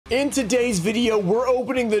In today's video, we're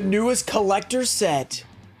opening the newest collector set,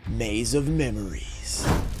 Maze of Memories.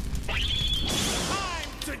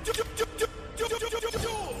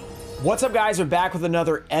 What's up, guys? We're back with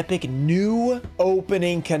another epic new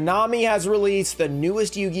opening. Konami has released the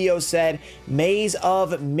newest Yu-Gi-Oh set, Maze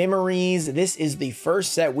of Memories. This is the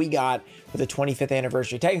first set we got for the 25th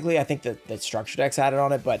anniversary. Technically, I think that Structure Decks had it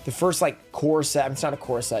on it, but the first like core set, it's not a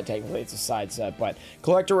core set technically, it's a side set, but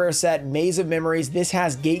collector rare set, Maze of Memories. This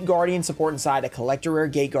has Gate Guardian support inside. A collector rare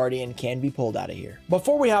Gate Guardian can be pulled out of here.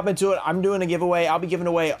 Before we hop into it, I'm doing a giveaway. I'll be giving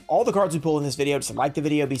away all the cards we pull in this video. Just like the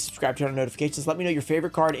video, be subscribed, turn on notifications. Let me know your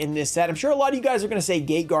favorite card in this set. I'm sure a lot of you guys are gonna say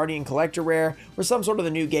Gate Guardian collector rare or some sort of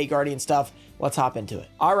the new Gate Guardian stuff. Let's hop into it.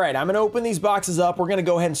 All right, I'm gonna open these boxes up. We're gonna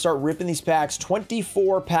go ahead and start ripping these packs.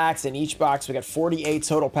 24 packs in each box. We got 48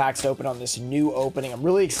 total packs to open on this new opening. I'm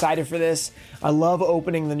really excited for this. I love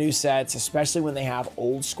opening the new sets, especially when they have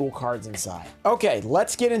old school cards inside. Okay,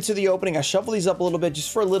 let's get into the opening. I shuffle these up a little bit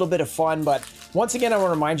just for a little bit of fun, but once again, I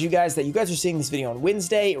wanna remind you guys that you guys are seeing this video on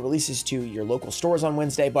Wednesday. It releases to your local stores on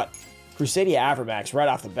Wednesday, but Crusadia Vmax right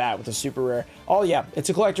off the bat with a super rare. Oh yeah, it's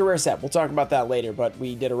a collector rare set. We'll talk about that later, but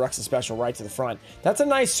we did a Ruxin special right to the front. That's a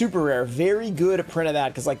nice super rare. Very good print of that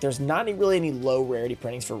because like there's not really any low rarity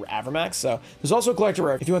printings for Vmax. So there's also a collector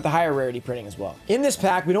rare if you want the higher rarity printing as well. In this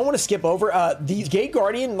pack, we don't want to skip over the Gate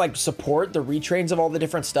Guardian like support, the retrains of all the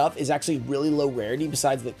different stuff is actually really low rarity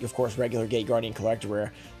besides the, of course, regular Gate Guardian collector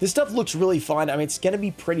rare. This stuff looks really fun. I mean, it's going to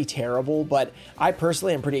be pretty terrible, but I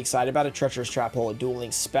personally am pretty excited about it. Treacherous Trap Hole, a Duel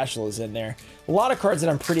Link special is in there. A lot of cards that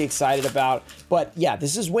I'm pretty excited about, but yeah,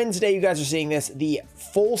 this is Wednesday. You guys are seeing this. The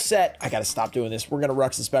full set, I gotta stop doing this. We're gonna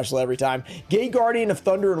Ruxin special every time. Gate Guardian of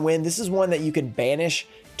Thunder and Wind. This is one that you can banish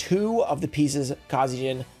 2 of the pieces,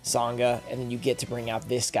 Kazijin, Sangha, and then you get to bring out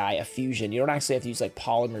this guy, a fusion. You don't actually have to use like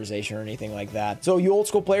polymerization or anything like that. So you old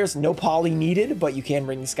school players, no poly needed, but you can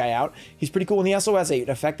bring this guy out. He's pretty cool, and he also has an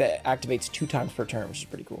effect that activates 2 times per turn, which is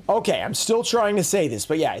pretty cool. Okay, I'm still trying to say this,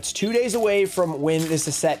 but yeah, it's 2 days away from when this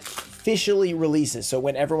set officially releases, so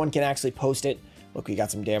when everyone can actually post it. Look, we got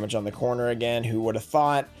some damage on the corner again. Who would have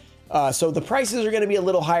thought? So the prices are going to be a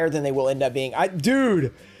little higher than they will end up being.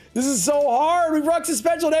 Dude, this is so hard. We Ruxin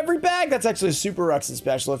special in every pack. That's actually a super Ruxin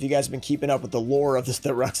special if you guys have been keeping up with the lore of the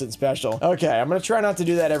Ruxin special. Okay, I'm going to try not to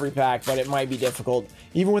do that every pack, but it might be difficult.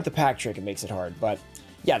 Even with the pack trick, it makes it hard. But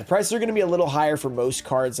yeah, the prices are going to be a little higher for most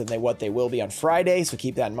cards than what they will be on Friday, so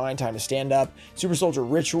keep that in mind. Time to stand up. Super Soldier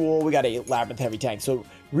Ritual. We got a Labyrinth Heavy Tank. So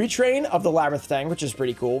retrain of the Labyrinth Tank, which is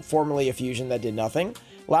pretty cool. Formerly a fusion that did nothing.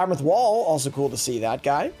 Labyrinth Wall, also cool to see that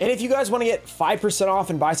guy. And if you guys want to get 5%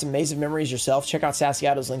 off and buy some Maze of Memories yourself, check out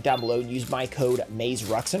Sassyato's link down below and use my code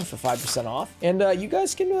MazeRuxin for 5% off. And you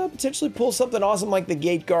guys can potentially pull something awesome like the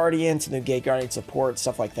Gate Guardian, some new Gate Guardian support,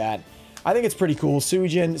 stuff like that. I think it's pretty cool.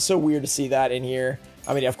 Suijin, so weird to see that in here.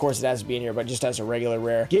 I mean, of course it has to be in here, but just as a regular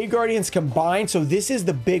rare. Gate Guardians combined, so this is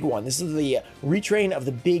the big one. This is the retrain of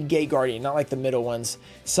the big Gate Guardian, not like the middle ones.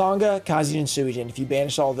 Sangha, Kazijin, Suijin. If you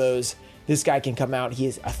banish all those, this guy can come out. He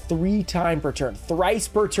is a 3-time per turn, thrice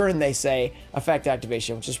per turn, they say, effect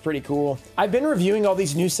activation, which is pretty cool. I've been reviewing all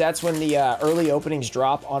these new sets when the early openings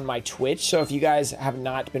drop on my Twitch. So if you guys have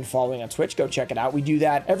not been following on Twitch, go check it out. We do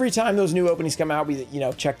that every time those new openings come out. We,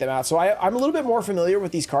 check them out. So I'm a little bit more familiar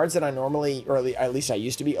with these cards than I normally, or at least I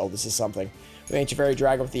used to be. Oh, this is something. We Ancient Fairy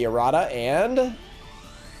Dragon with the errata and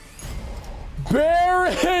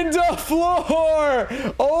Baron de Floor!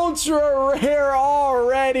 Ultra rare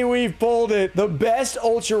already. We've pulled it. The best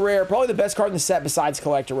ultra rare, probably the best card in the set besides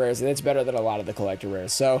collector rares, and it's better than a lot of the collector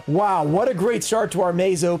rares. So, wow, what a great start to our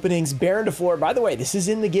Maze openings. Baron de Floor. By the way, this is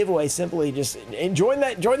in the giveaway. Simply just join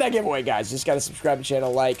that giveaway, guys. Just got to subscribe to the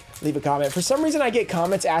channel, like, leave a comment. For some reason, I get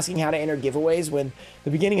comments asking how to enter giveaways when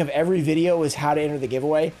the beginning of every video is how to enter the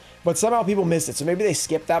giveaway. But somehow people missed it, so maybe they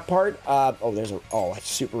skipped that part. There's a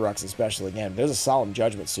Super Ruxin special again. There's a Solemn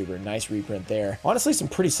Judgment Super, nice reprint there. Honestly, some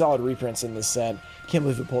pretty solid reprints in this set. Can't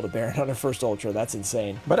believe we pulled a Baron on our first Ultra. That's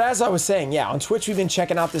insane. But as I was saying, yeah, on Twitch we've been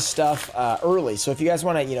checking out this stuff early. So if you guys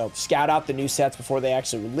want to, scout out the new sets before they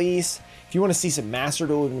actually release. If you want to see some Master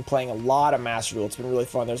Duel, we've been playing a lot of Master Duel. It's been really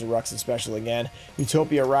fun. There's a Ruxin special again.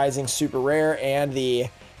 Utopia Rising, super rare, and the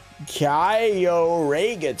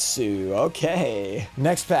Kyoregatsu. Okay.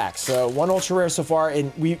 Next pack. So 1 ultra rare so far,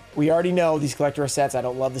 and we already know these collector sets. I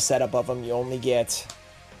don't love the setup of them. You only get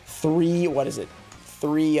 3, what is it?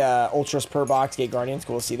 3 ultras per box. Gate Guardians.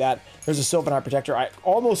 Cool to see that. There's a Sylvan Heart Protector. I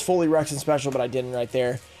almost fully Ruxin special, but I didn't right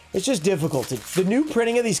there. It's just difficult. The new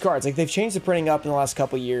printing of these cards, like they've changed the printing up in the last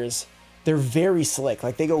couple years. They're very slick.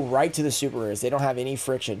 Like they go right to the super rares. They don't have any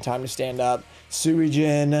friction. Time to stand up.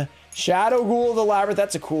 Suijin. Shadow Ghoul of the Labyrinth.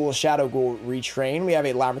 That's a cool Shadow Ghoul retrain. We have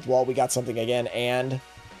a Labyrinth Wall. We got something again. And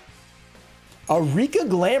A Rika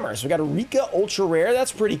Glamour. So we got a Rika Ultra Rare.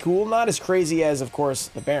 That's pretty cool. Not as crazy as, of course,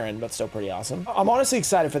 the Baron, but still pretty awesome. I'm honestly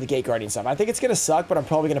excited for the Gate Guardian stuff. I think it's going to suck, but I'm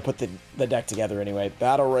probably going to put the deck together anyway.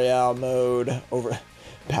 Battle Royale mode over...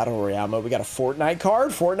 Battle Royale mode. We got a Fortnite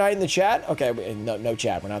card. Fortnite in the chat. Okay, no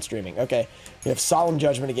chat. We're not streaming. Okay, we have Solemn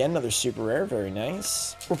Judgment again. Another super rare. Very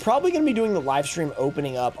nice. We're probably going to be doing the live stream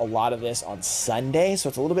opening up a lot of this on Sunday, so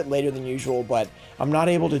it's a little bit later than usual, but I'm not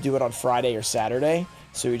able to do it on Friday or Saturday.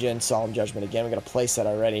 Suijin, Solemn Judgment again. We got a playset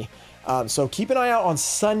already. So keep an eye out on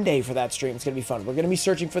Sunday for that stream. It's going to be fun. We're going to be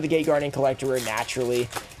searching for the Gate Guardian Collector Rare naturally.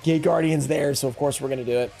 Gate Guardian's there, so of course we're going to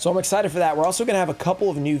do it. So I'm excited for that. We're also going to have a couple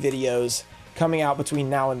of new videos coming out between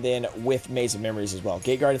now and then with Maze of Memories as well.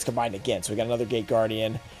 Gate Guardians combined again. So we got another Gate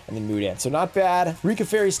Guardian and then Mudan. So not bad. Rika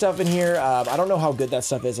Fairy stuff in here. I don't know how good that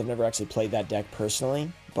stuff is. I've never actually played that deck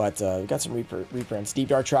personally, but we got some reprints. Deep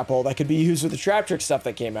Dark Trap Hole that could be used with the Trap Trick stuff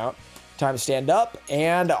that came out. Time to stand up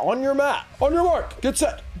and on your map. On your mark. Get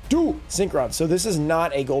set. Do. Synchron. So this is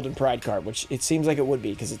not a Golden Pride card, which it seems like it would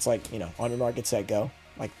be because it's like, you know, on your mark, get set, go.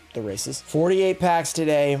 Like the races. 48 packs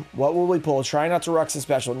today. What will we pull? Try Not to Ruxin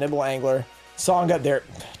Special. Nibble Angler. Song up there.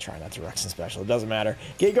 Try Not to Ruxin Special. It doesn't matter.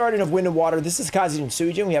 Gate Guardian of Wind and Water. This is Kazi and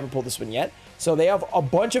Suijin. We haven't pulled this one yet. So they have a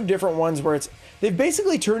bunch of different ones where they've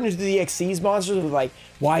basically turned into the Xyz monsters with like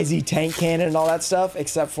YZ Tank Cannon and all that stuff,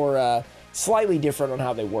 except for slightly different on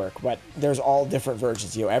how they work. But there's all different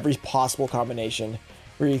versions. You know, every possible combination.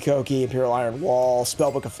 Ryukoki, Imperial Iron Wall,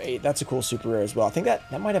 Spellbook of Fate. That's a cool super rare as well. I think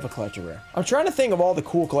that might have a collector rare. I'm trying to think of all the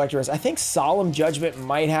cool collector rares. I think Solemn Judgment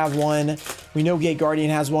might have one. We know Gate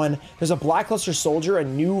Guardian has one. There's a Blackluster Soldier, a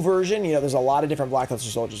new version. You know, there's a lot of different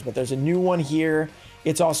Blackluster Soldiers, but there's a new one here.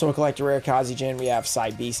 It's also a collector rare. Kazijin. We have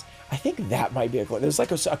Side Beast. I think that might be a collector. There's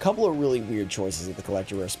like a couple of really weird choices at the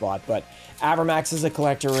collector rare spot, but Vmax is a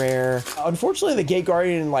collector rare. Unfortunately, the Gate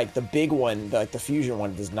Guardian, like the big one, like the fusion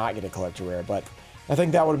one, does not get a collector rare, but I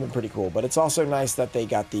think that would have been pretty cool. But it's also nice that they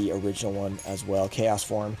got the original one as well. Chaos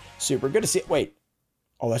Form. Super. Good to see it. Wait.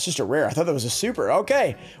 Oh, that's just a rare. I thought that was a super.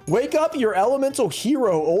 Okay. Wake up your Elemental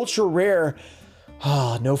Hero Ultra Rare.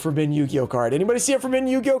 Ah, no Forbidden Yu-Gi-Oh card. Anybody see a Forbidden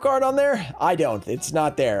Yu-Gi-Oh card on there? I don't. It's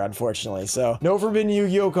not there, unfortunately. So, no Forbidden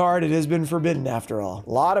Yu-Gi-Oh card. It has been forbidden after all. A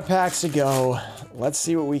lot of packs to go. Let's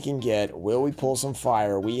see what we can get. Will we pull some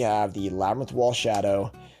fire? We have the Labyrinth Wall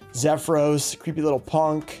Shadow, Zephyros, Creepy Little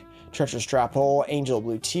Punk, Treacherous Trap Hole, Angel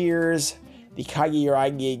Blue Tears, the Kagi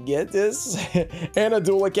Uragi Get This, and a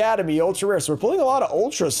Dual Academy Ultra Rare. So we're pulling a lot of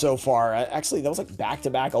Ultras so far. Actually, that was like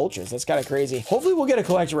back-to-back Ultras. That's kind of crazy. Hopefully we'll get a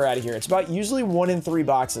collector rare out of here. It's about usually 1 in 3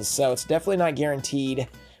 boxes, so it's definitely not guaranteed.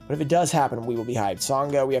 But if it does happen, we will be hyped.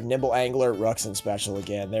 Songo, we have Nimble Angler, Ruxin Special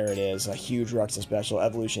again. There it is. A huge Ruxin Special.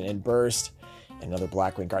 Evolution in Burst. Another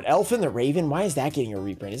Blackwing card. Elfin the Raven. Why is that getting a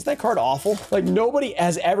reprint? Isn't that card awful? Like, nobody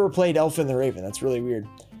has ever played Elfin the Raven. That's really weird.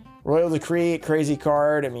 Royal Decree, crazy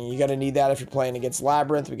card. I mean, you got to need that if you're playing against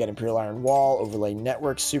Labyrinth. We got Imperial Iron Wall, Overlay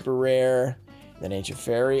Network, super rare. Then Ancient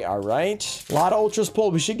Fairy. All right. A lot of Ultras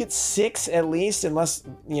pulled. We should get 6 at least, unless,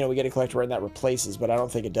 you know, we get a collector rare and that replaces, but I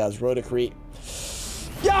don't think it does. Royal Decree.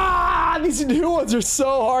 Yeah! These new ones are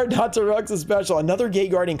so hard not to Ruxin Special. Another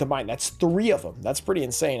Gate Guardian combined. That's 3 of them. That's pretty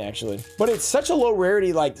insane, actually. But it's such a low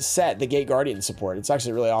rarity, like, set, the Gate Guardian support. It's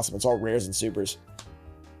actually really awesome. It's all rares and supers.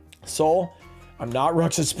 Soul. I'm not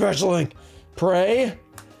Ruxin Specialing. Pray.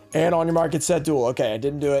 And on your market set duel. Okay, I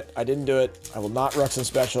didn't do it. I didn't do it. I will not Ruxin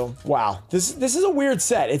Special. Wow. This is a weird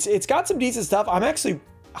set. It's got some decent stuff. I'm actually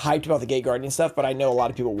hyped about the Gate Guardian stuff, but I know a lot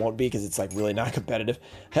of people won't be because it's like really not competitive.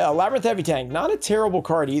 Hell, Labyrinth Heavy Tank. Not a terrible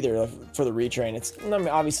card either for the retrain. It's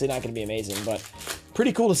obviously not going to be amazing, but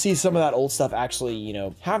pretty cool to see some of that old stuff actually, you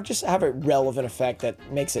know, have a relevant effect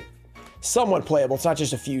that makes it somewhat playable. It's not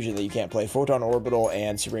just a fusion that you can't play. Photon Orbital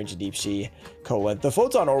and Super Ancient Deep Sea colon. The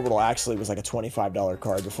Photon Orbital actually was like a $25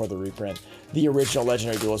 card before the reprint. The original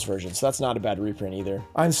Legendary Duelist version. So that's not a bad reprint either.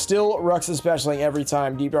 I'm still Ruxin Specialing every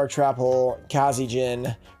time. Deep Dark Trap Hole,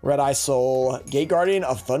 Kazijin, Red Eye Soul, Gate Guardian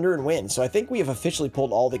of Thunder and Wind. So I think we have officially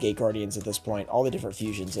pulled all the Gate Guardians at this point. All the different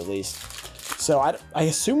fusions at least. So I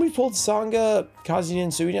assume we pulled Sangha, Kazijin,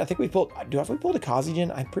 Suijin. I think we pulled, have we pulled a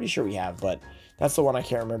Kazijin? I'm pretty sure we have, but that's the one I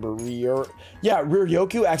can't remember.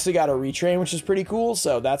 Ryoku actually got a retrain, which is pretty cool.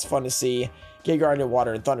 So that's fun to see. Gate Guardian,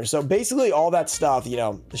 Water, and Thunder. So basically all that stuff, you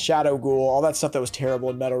know, the Shadow Ghoul, all that stuff that was terrible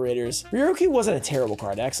in Metal Raiders. Ryoku wasn't a terrible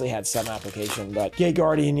card. It actually had some application, but Gate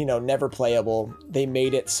Guardian, you know, never playable. They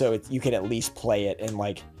made it so you can at least play it and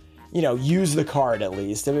like, you know, use the card at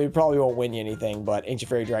least. I mean, it probably won't win you anything, but Ancient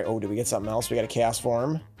Fairy Drag. Oh, did we get something else? We got a Chaos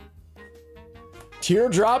Form.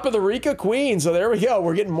 Teardrop of the Rika Queen. So there we go.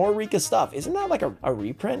 We're getting more Rika stuff. Isn't that like a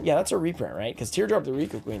reprint? Yeah, that's a reprint, right? Because Teardrop of the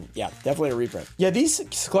Rika Queen. Yeah, definitely a reprint. Yeah,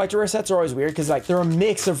 these collector rare sets are always weird because like they're a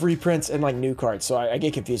mix of reprints and like new cards. So I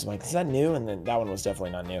get confused. I'm like, is that new? And then that one was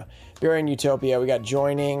definitely not new. Burian Utopia. We got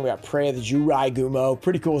Joining. We got Prey of the Jurai Gumo.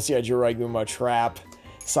 Pretty cool to see a Jurai Gumo trap.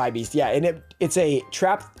 Side Beast. Yeah, and it's a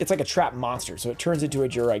trap. It's like a trap monster. So it turns into a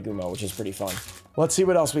Jurai Gumo, which is pretty fun. Let's see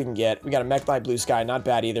what else we can get. We got a Mech Knight Blue Sky, not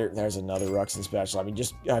bad either. There's another Ruxin special. I mean,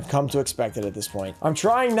 I've come to expect it at this point. I'm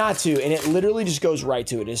trying not to, and it literally just goes right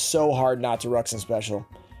to it. It is so hard not to Ruxin special.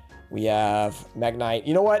 We have Mech Knight.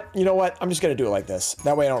 You know what? You know what? I'm just gonna do it like this.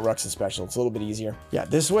 That way I don't Ruxin special. It's a little bit easier. Yeah,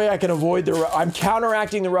 this way I can avoid I'm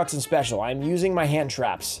counteracting the Ruxin special. I'm using my hand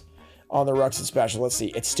traps on the Ruxin special. Let's see.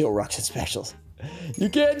 It's still Ruxin specials. You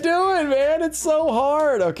can't do it, man. It's so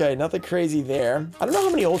hard. Okay, nothing crazy there. I don't know how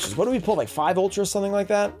many ultras. What do we pull? Like 5 ultras, something like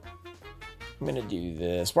that? I'm gonna do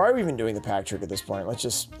this. Why are we even doing the pack trick at this point? Let's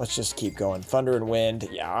just keep going. Thunder and Wind.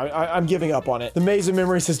 Yeah, I'm giving up on it. The Maze of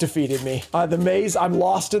Memories has defeated me. The maze, I'm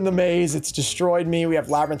lost in the maze. It's destroyed me. We have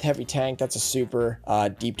Labyrinth Heavy Tank. That's a super.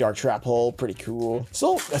 Deep Dark Trap Hole. Pretty cool.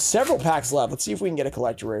 Still several packs left. Let's see if we can get a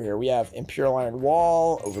collector rare here. We have Imperial Iron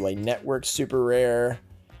Wall, Overlay Network, super rare.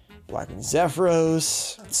 Blackwing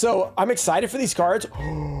Zephyros. So I'm excited for these cards.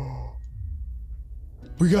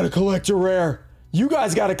 We got a collector rare. You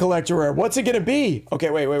guys got a collector rare. What's it gonna be? Okay,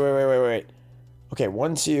 wait. Okay,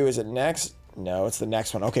 1, 2, is it next? No, it's the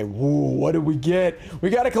next one. Okay, woo, what did we get? We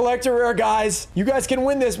got a collector rare, guys. You guys can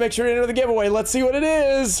win this. Make sure to enter the giveaway. Let's see what it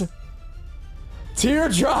is.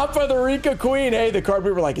 Teardrop of the Rika Queen. Hey, the card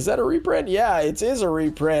we were like, is that a reprint? Yeah, it is a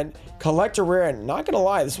reprint. Collector rare, and not gonna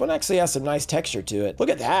lie, this one actually has some nice texture to it. Look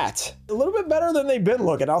at that. A little bit better than they've been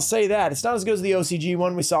looking, I'll say that. It's not as good as the OCG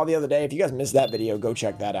one we saw the other day. If you guys missed that video, go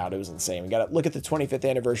check that out. It was insane. We gotta look at the 25th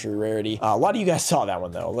anniversary rarity. A lot of you guys saw that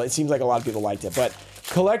one though. It seems like a lot of people liked it, but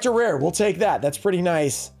collector rare, we'll take that. That's pretty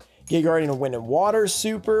nice. Gate Guardian of Wind and Water,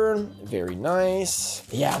 super. Very nice.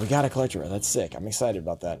 Yeah, we got a collector rare. That's sick. I'm excited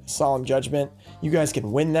about that. Solemn Judgment. You guys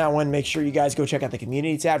can win that one. Make sure you guys go check out the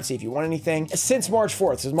community tab to see if you want anything. Since March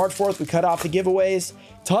 4th, since March 4th, we cut off the giveaways.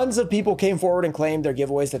 Tons of people came forward and claimed their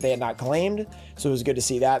giveaways that they had not claimed. So it was good to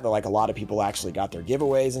see that like a lot of people actually got their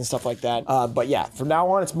giveaways and stuff like that. But yeah, from now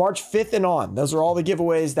on, it's March 5th and on. Those are all the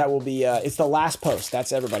giveaways that will be, it's the last post.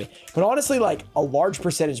 That's everybody. But honestly, like a large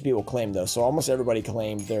percentage of people claimed those. So almost everybody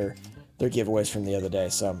claimed their giveaways from the other day.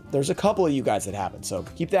 So there's a couple of you guys that haven't. So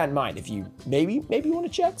keep that in mind. If you maybe you want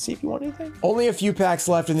to check, see if you want anything. Only a few packs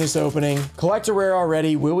left in this opening. Collector rare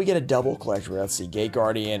already. Will we get a double collector rare? Let's see. Gate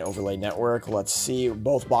Guardian, Overlay Network. Let's see.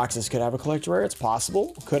 Both boxes could have a collector rare. It's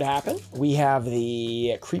possible. Could happen. We have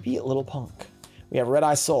the Creepy Little Punk. We have Red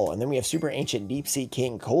Eye Soul. And then we have Super Ancient Deep Sea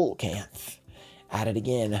King Coelcanth. At it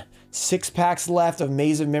again. 6 packs left of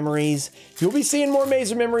Maze of Memories. You'll be seeing more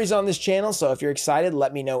Maze of Memories on this channel, so if you're excited,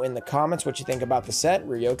 let me know in the comments what you think about the set,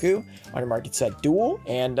 Ryoku, on your market set duel.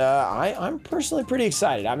 And I'm personally pretty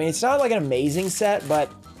excited. I mean, it's not like an amazing set, but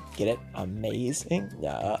get it? Amazing?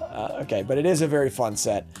 Okay, but it is a very fun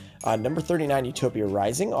set. Number 39, Utopia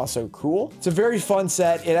Rising, also cool. It's a very fun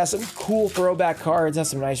set. It has some cool throwback cards, has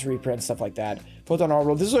some nice reprints, stuff like that. Photon All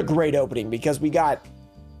World. This is a great opening because we got...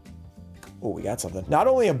 Oh, we got something. Not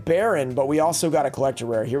only a Baron, but we also got a collector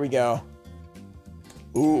rare. Here we go.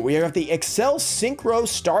 Ooh, we have the Excel Synchro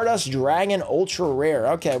Stardust Dragon Ultra Rare.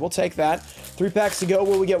 Okay, we'll take that. 3 packs to go.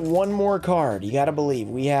 Will we get one more card? You gotta believe.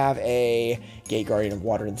 We have a Gate Guardian of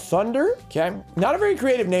Water and Thunder. Okay, not a very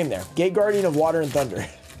creative name there. Gate Guardian of Water and Thunder.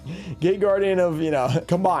 Gate Guardian of, you know,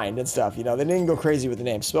 combined and stuff. You know, they didn't go crazy with the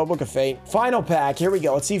name. Spellbook of Fate. Final pack. Here we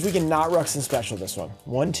go. Let's see if we can not Ruxin special this one.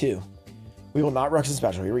 1, 2. We will not Ruxin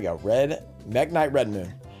special. Here we go. Red Mech Knight Red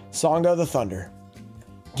Moon. Song of the Thunder.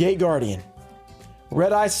 Gate Guardian.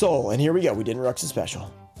 Red Eye Soul. And here we go. We didn't Ruxin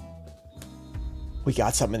special. We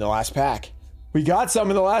got something in the last pack. We got something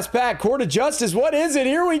in the last pack. Court of Justice. What is it?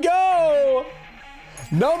 Here we go.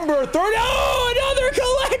 Number 30. Oh, another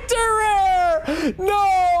collector rare.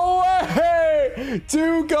 No way.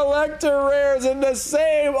 2 collector rares in the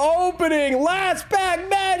same opening. Last pack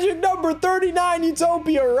magic. Number 39,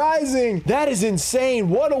 Utopia Rising. That is insane.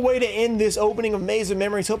 What a way to end this opening of Maze of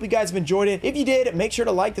Memories. Hope you guys have enjoyed it. If you did, make sure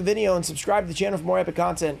to like the video and subscribe to the channel for more epic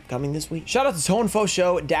content coming this week. Shout out to Tone Fo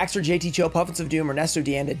Show, Daxter, JT Cho, Puffins of Doom, Ernesto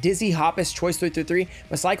Deanda, Dizzy, Hoppus, Choice 333,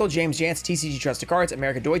 Macycle, James Jance, TCG Trusted Cards,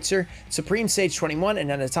 America Deutzer, Supreme Sage 21, and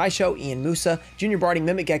Anatai Show, Ian Musa, Junior Barty,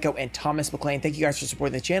 Mimic Gecko, and Thomas McLean. Thank you guys for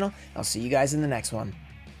supporting the channel. I'll see you guys in the next one.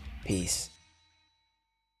 Peace.